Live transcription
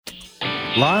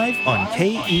live on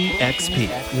KEXP,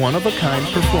 one-of-a-kind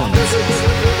performances.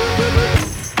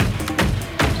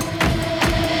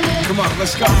 Come on,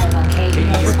 let's go.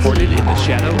 Recorded in the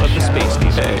shadow of the space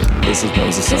station. Hey, this is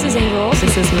Moses. This is Angel.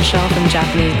 This is Michelle from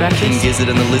Japanese Breakfast. Gizzard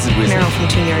and the Lizard Wizard. Meryl from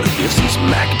Teen Yards. This is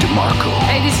Mac DeMarco.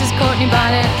 Hey, this is Courtney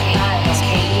Bonnet.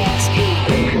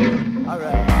 KEXP. All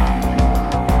right.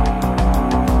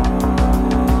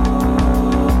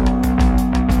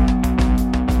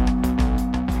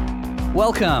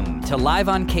 Welcome to Live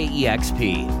on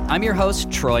KEXP. I'm your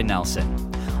host, Troy Nelson.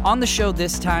 On the show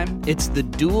this time, it's the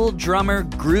dual drummer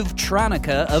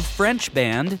groove-tronica of French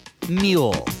band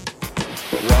Meule.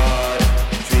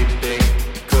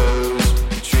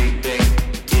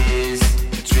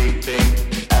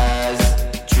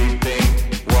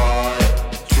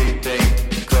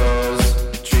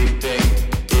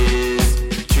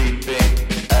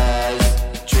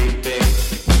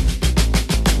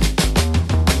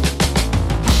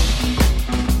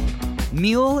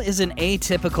 Meule is an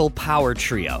atypical power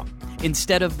trio.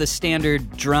 Instead of the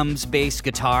standard drums, bass,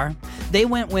 guitar, they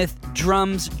went with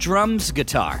drums, drums,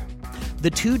 guitar.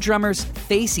 The two drummers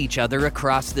face each other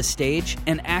across the stage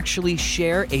and actually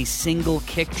share a single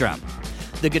kick drum.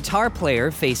 The guitar player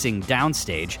facing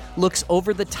downstage looks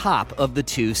over the top of the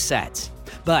two sets.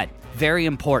 But, very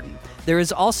important, there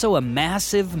is also a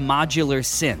massive modular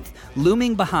synth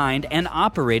looming behind and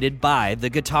operated by the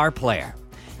guitar player.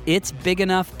 It's big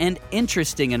enough and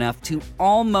interesting enough to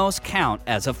almost count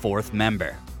as a fourth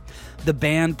member. The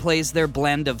band plays their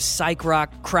blend of psych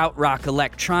rock, krautrock,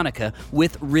 electronica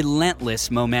with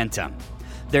relentless momentum.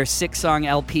 Their 6-song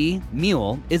LP,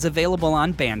 Meule, is available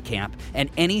on Bandcamp, and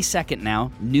any second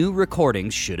now, new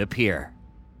recordings should appear.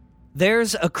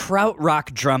 There's a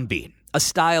krautrock drum beat, a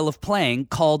style of playing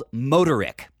called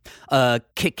motoric. A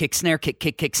kick, kick, snare, kick,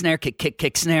 kick, kick, snare, kick, kick,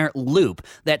 kick, snare loop.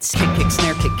 That's kick, kick,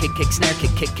 snare, kick, kick, kick, snare, kick,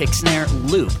 kick, kick, snare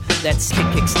loop. That's kick,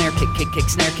 kick, snare, kick, kick, kick,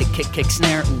 snare, kick, kick, kick,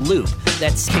 snare loop.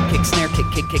 That's kick, kick, snare, kick,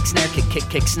 kick, kick, snare, kick, kick,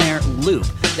 kick, snare loop.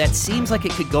 That seems like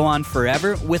it could go on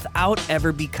forever without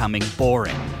ever becoming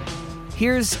boring.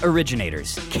 Here's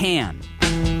originators, Can.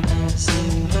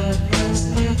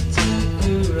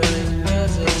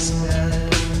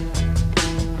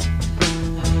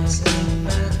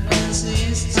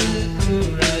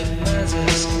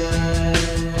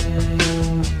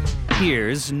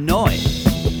 Here's Noi.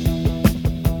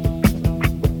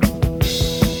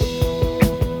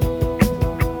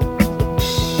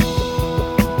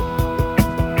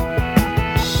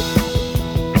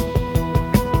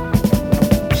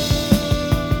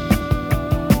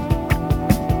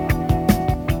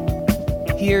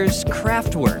 Here's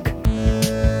Kraftwerk.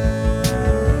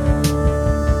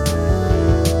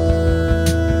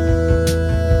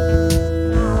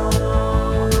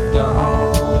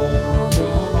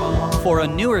 For a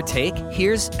newer take,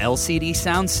 here's LCD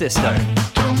Sound System.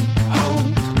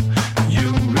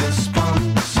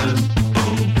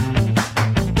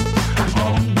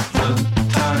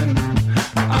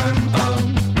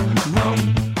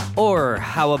 Or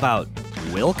how about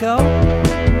Wilco?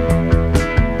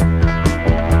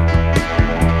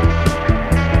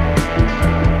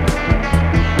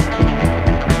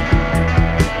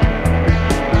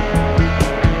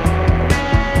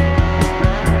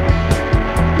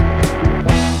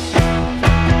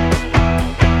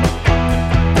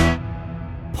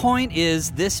 Point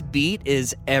is, this beat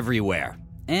is everywhere,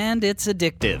 and it's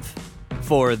addictive.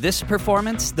 For this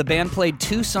performance, the band played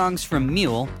 2 songs from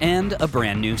Meule and a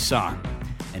brand new song.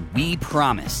 And we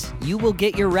promise you will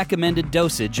get your recommended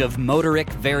dosage of motoric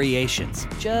variations.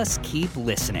 Just keep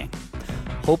listening.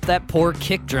 Hope that poor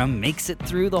kick drum makes it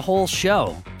through the whole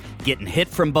show. Getting hit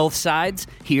from both sides,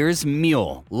 here's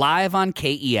Meule, live on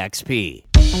KEXP.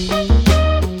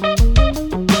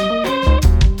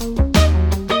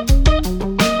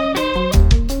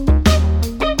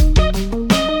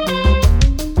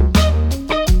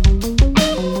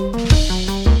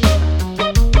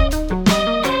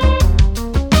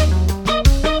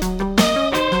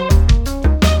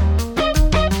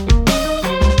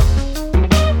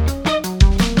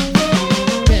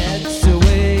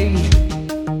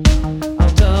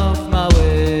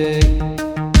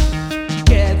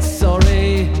 Get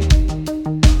sorry.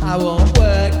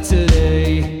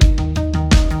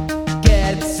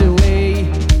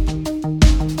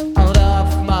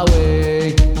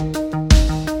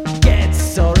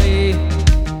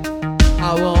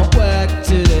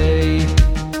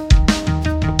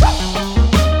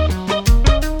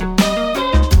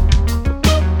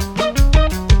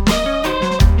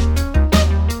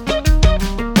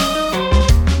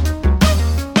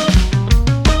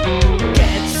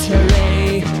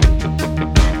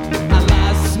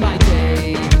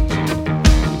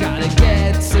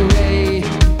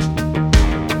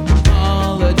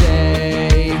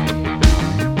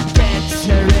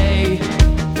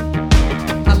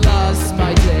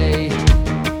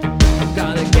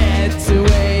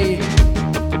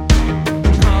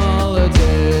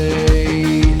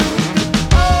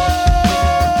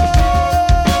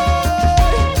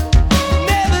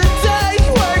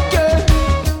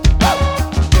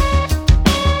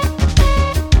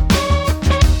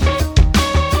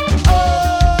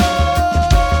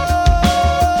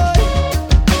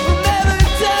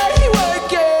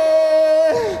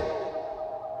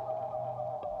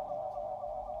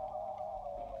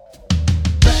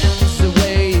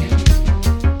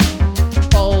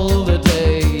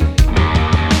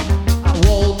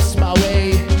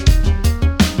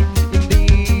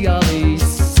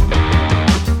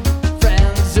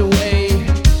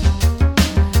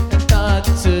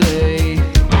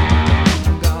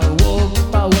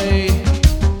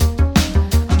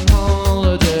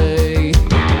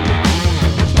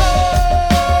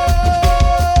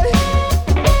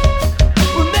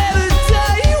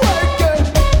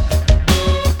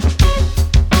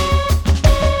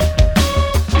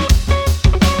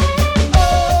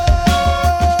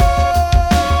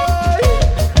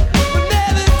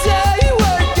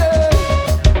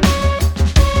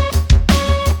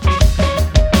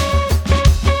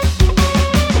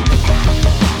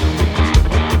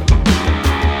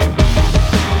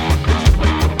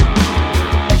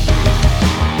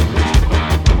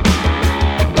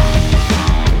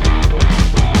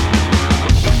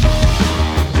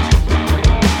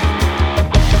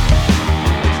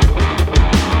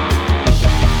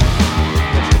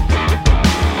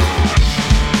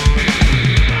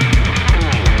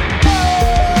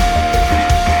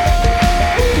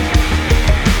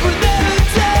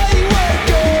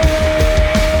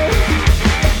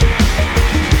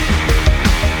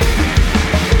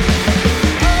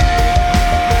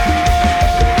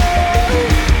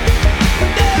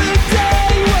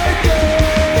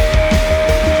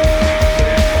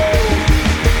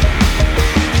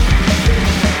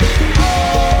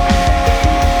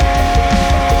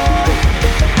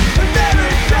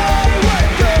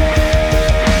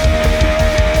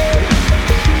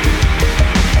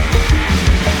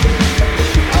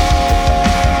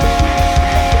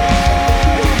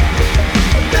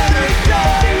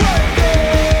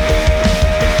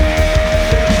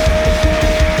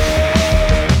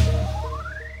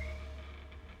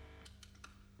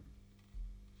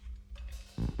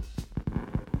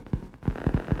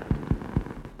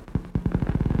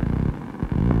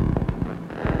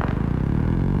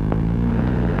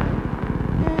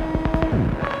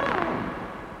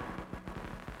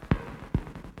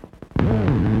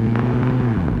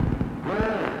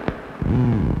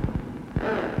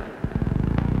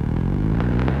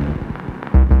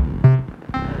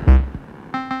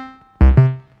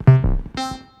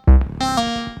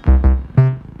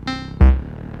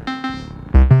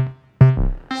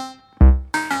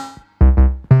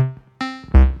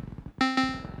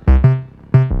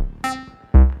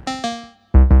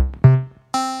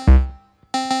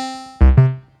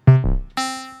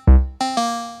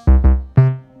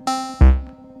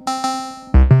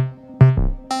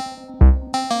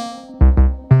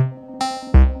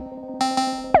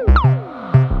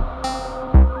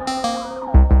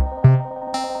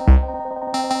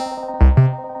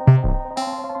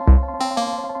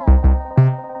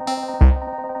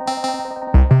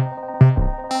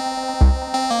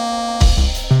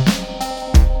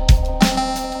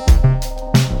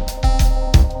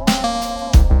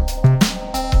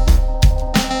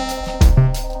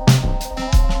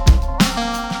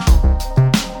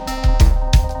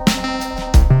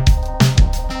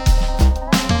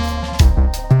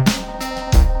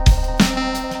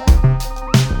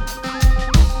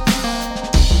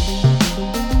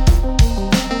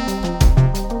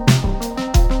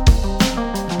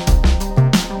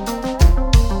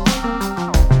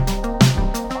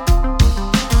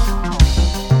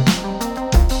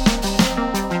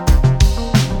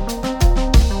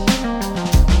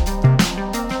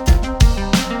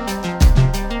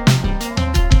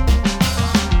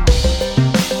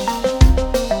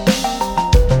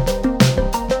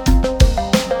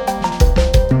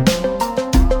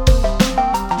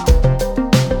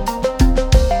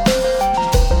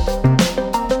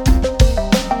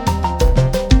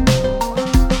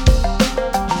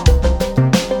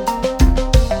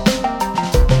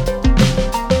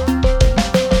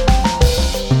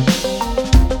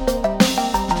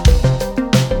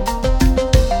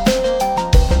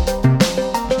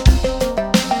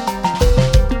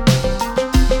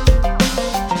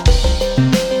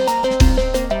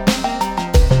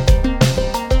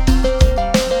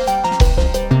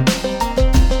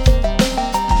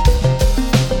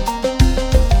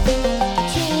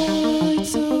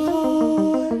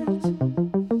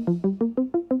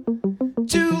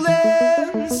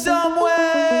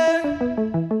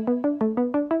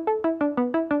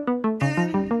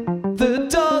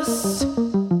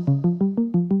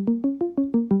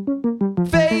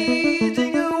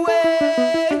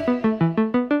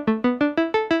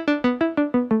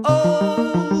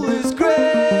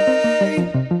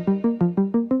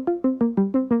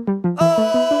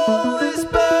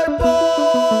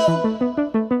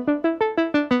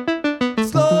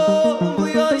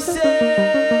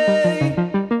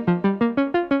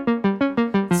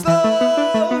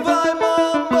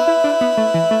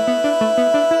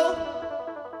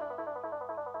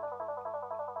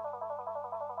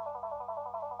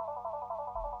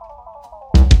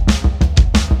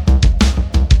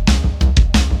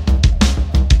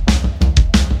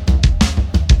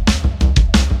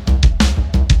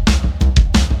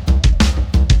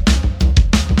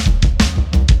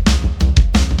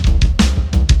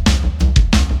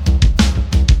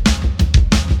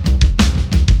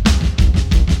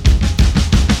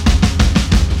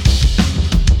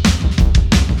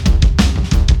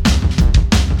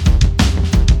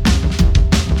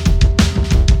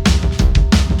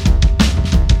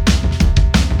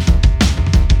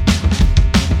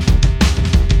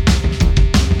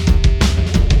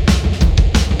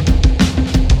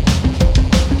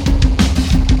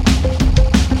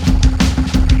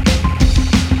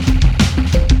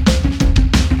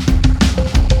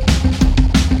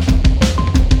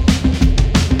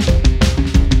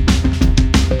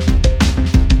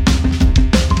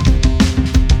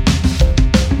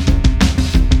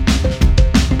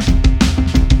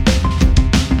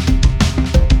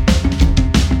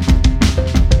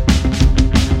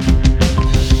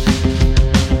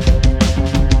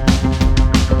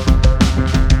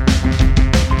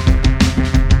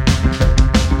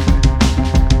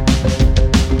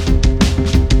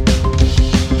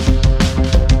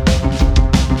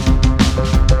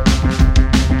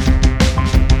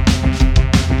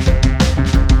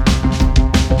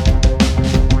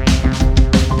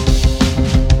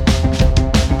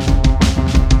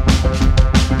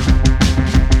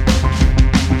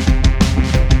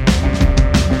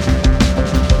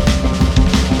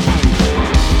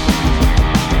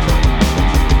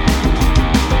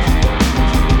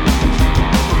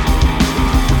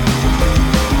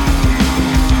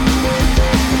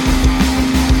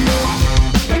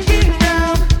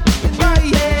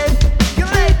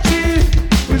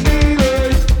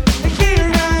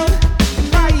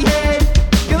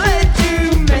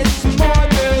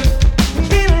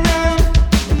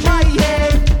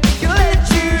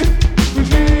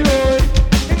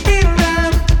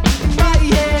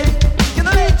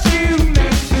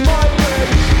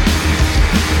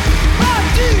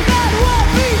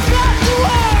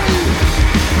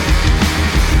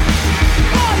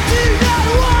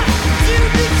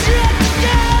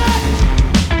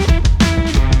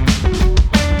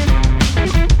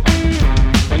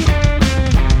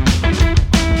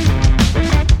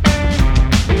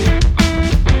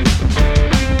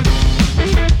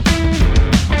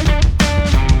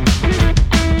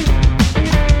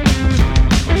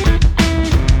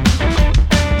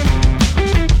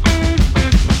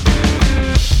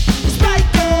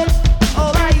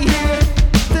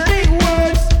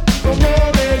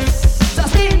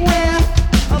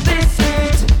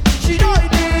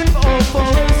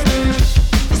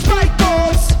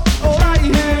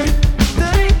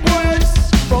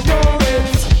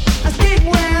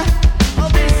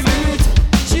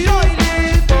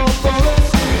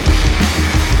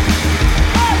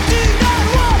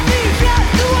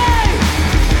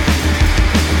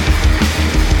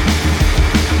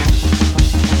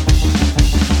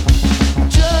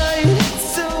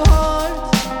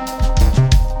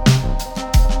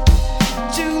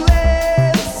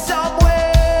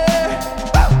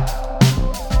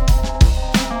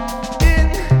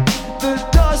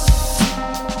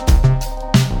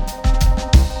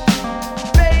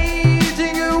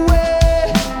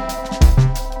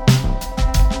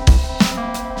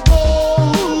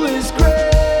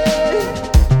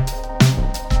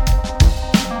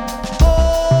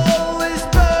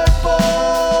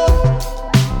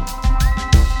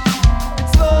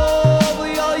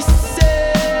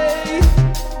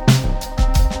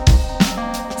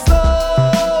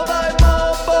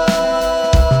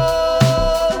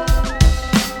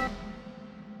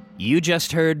 You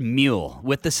just heard Meule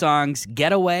with the songs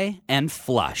Getaway and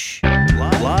Flush.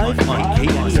 Live on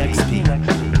KEXP.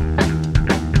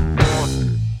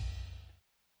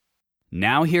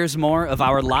 Now here's more of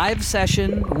our live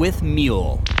session with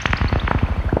Meule.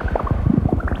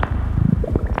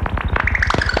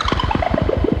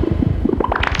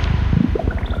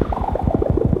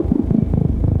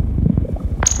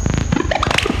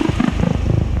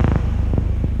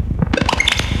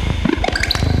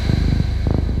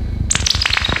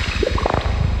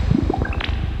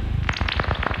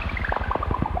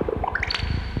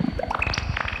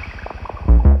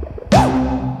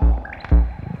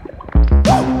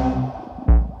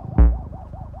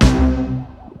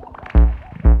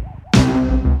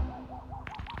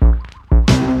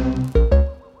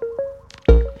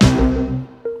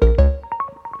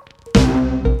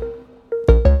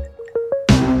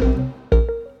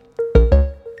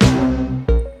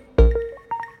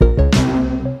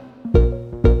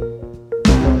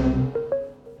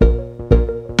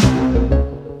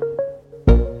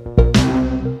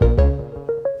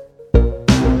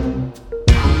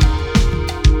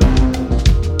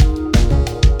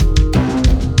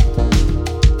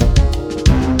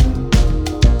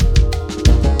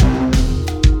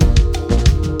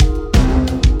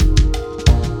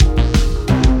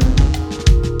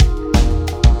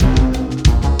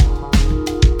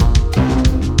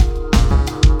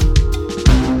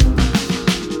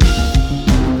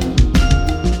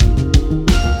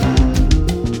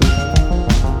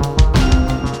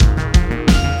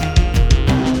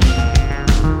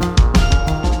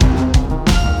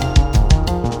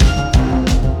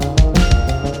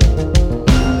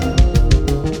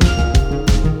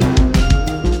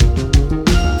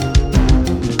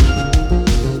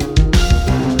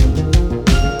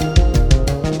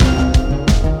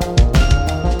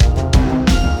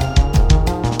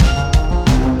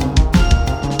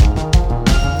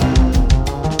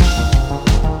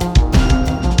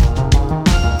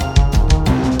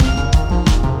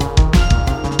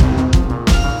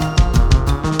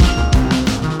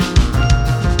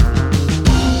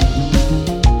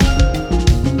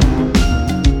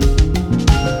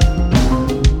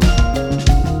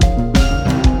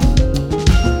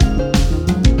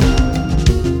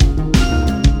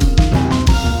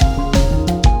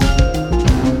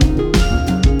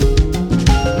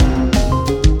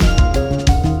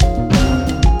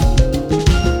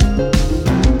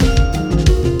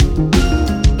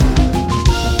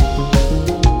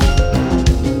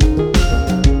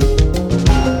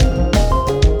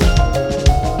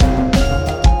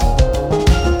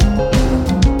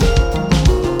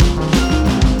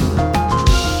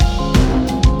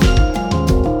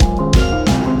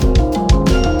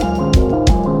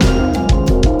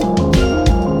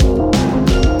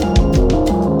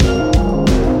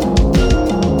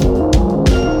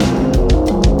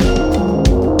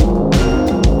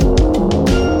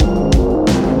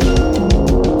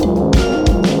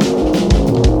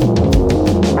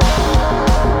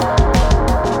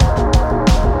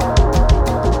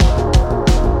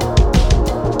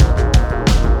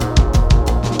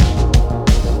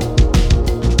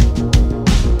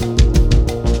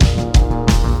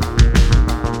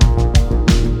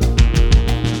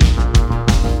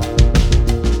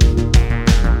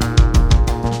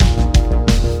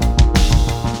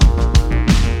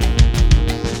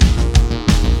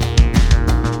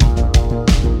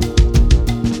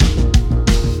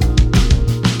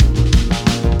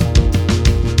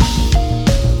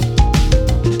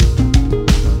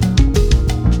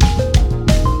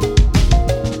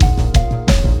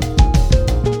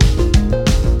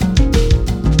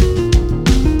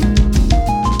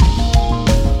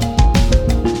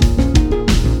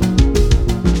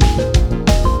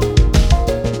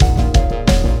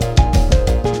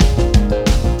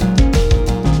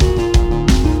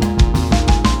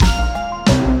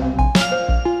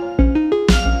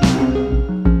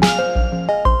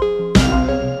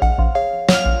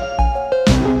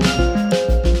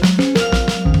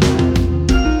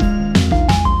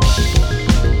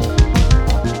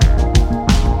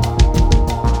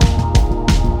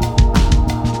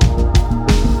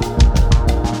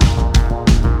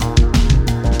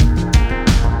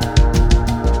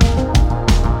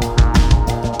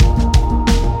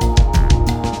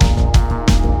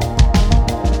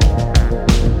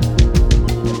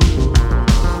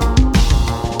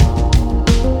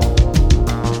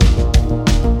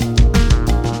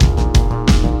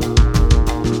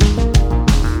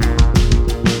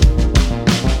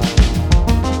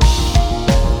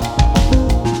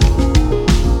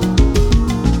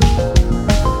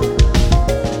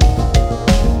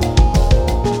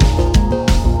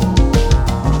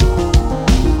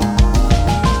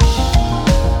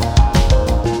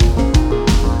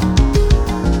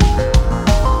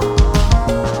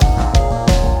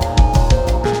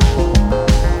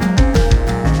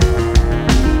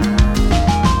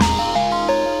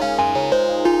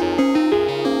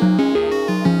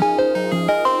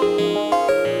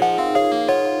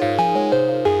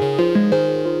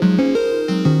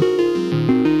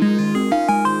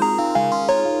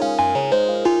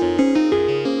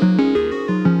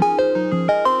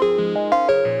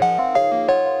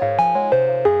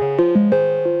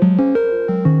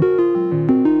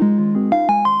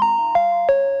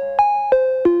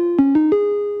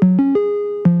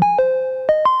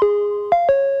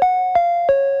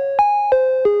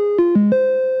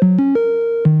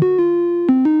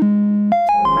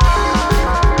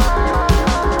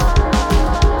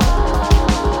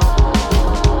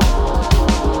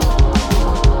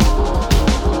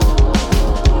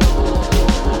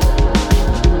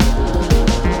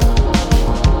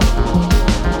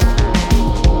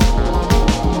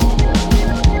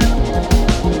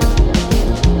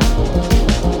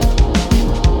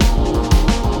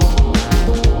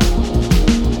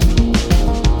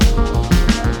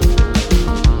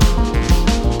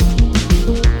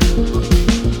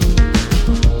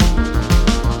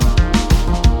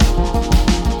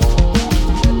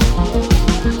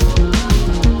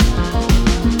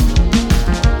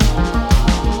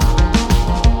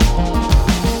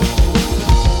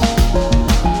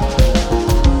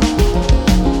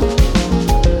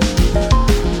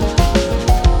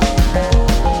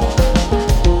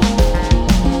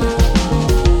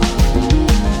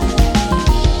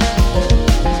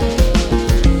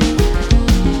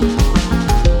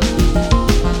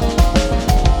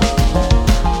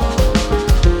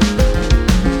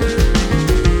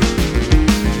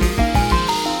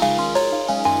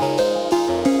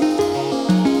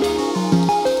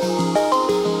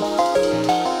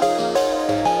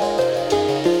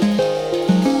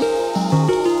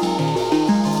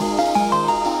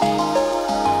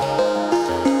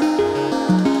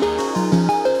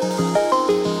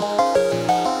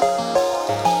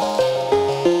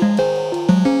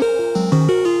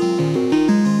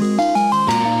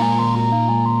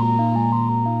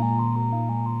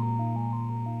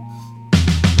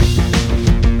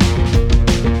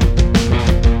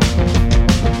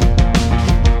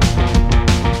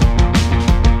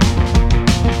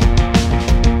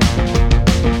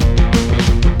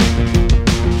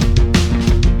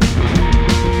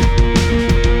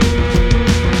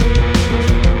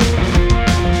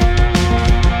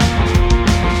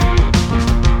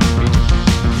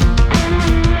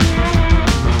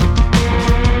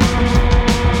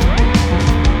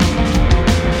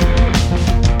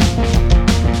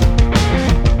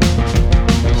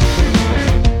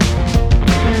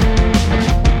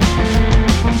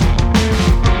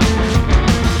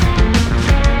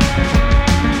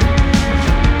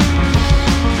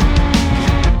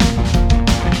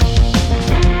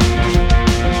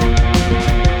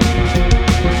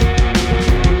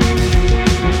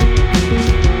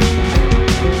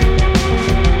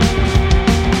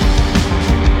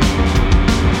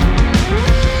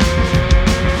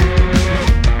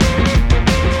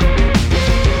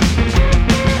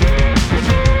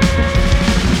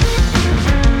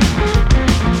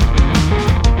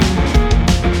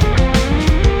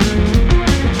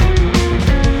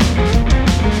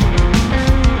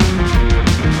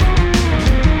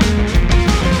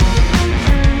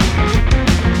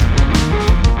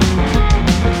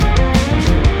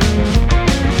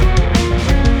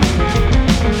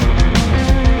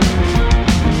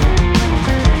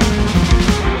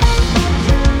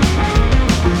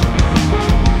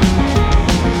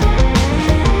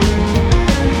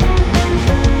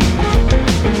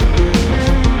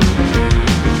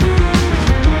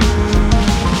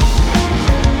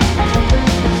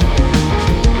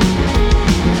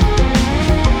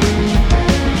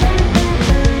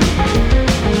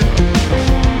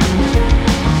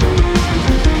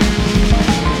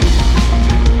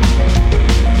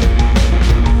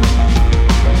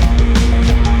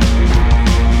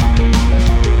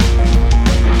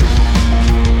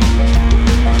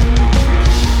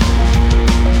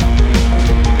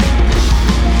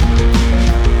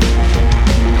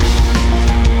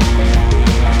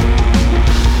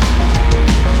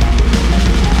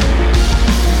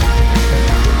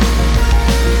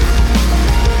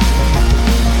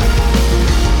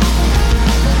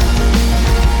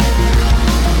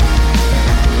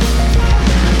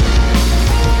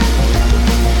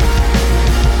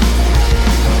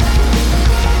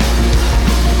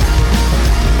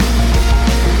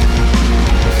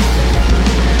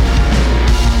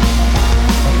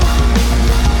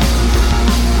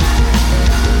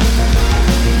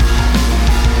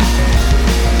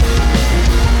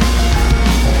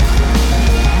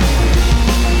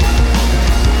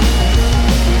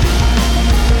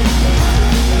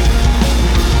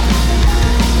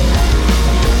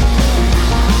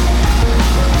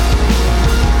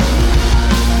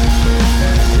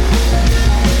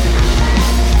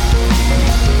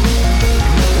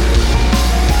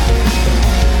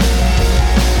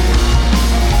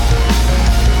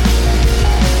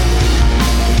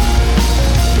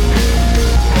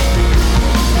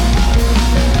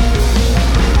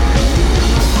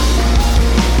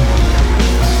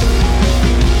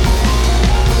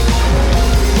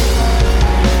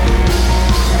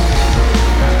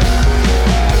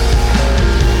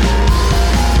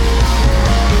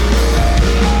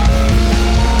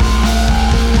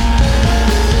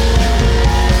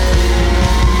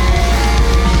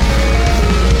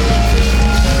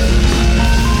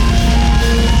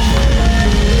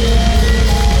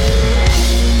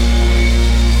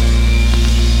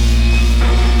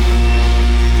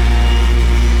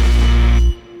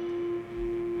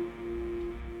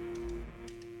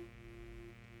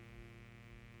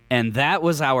 And that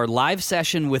was our live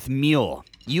session with Meule.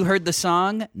 You heard the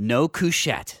song No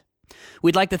Couchette.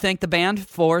 We'd like to thank the band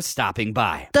for stopping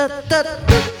by.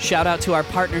 Shout out to our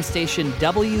partner station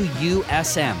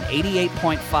WUSM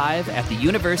 88.5 at the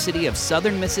University of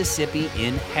Southern Mississippi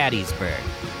in Hattiesburg.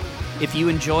 If you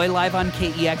enjoy Live on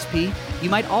KEXP,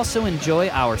 you might also enjoy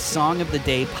our Song of the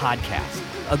Day podcast,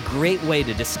 a great way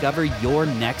to discover your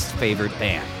next favorite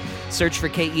band. Search for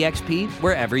KEXP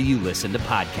wherever you listen to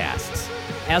podcasts.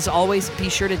 As always, be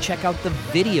sure to check out the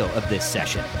video of this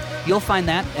session. You'll find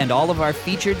that and all of our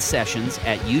featured sessions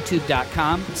at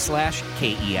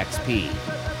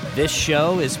youtube.com/KEXP. This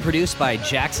show is produced by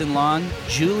Jackson Long,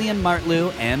 Julian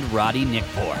Martlew, and Roddy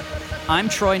Nickpour. I'm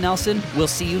Troy Nelson. We'll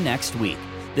see you next week.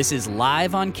 This is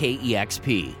Live on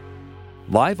KEXP.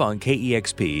 Live on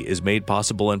KEXP is made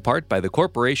possible in part by the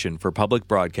Corporation for Public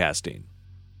Broadcasting.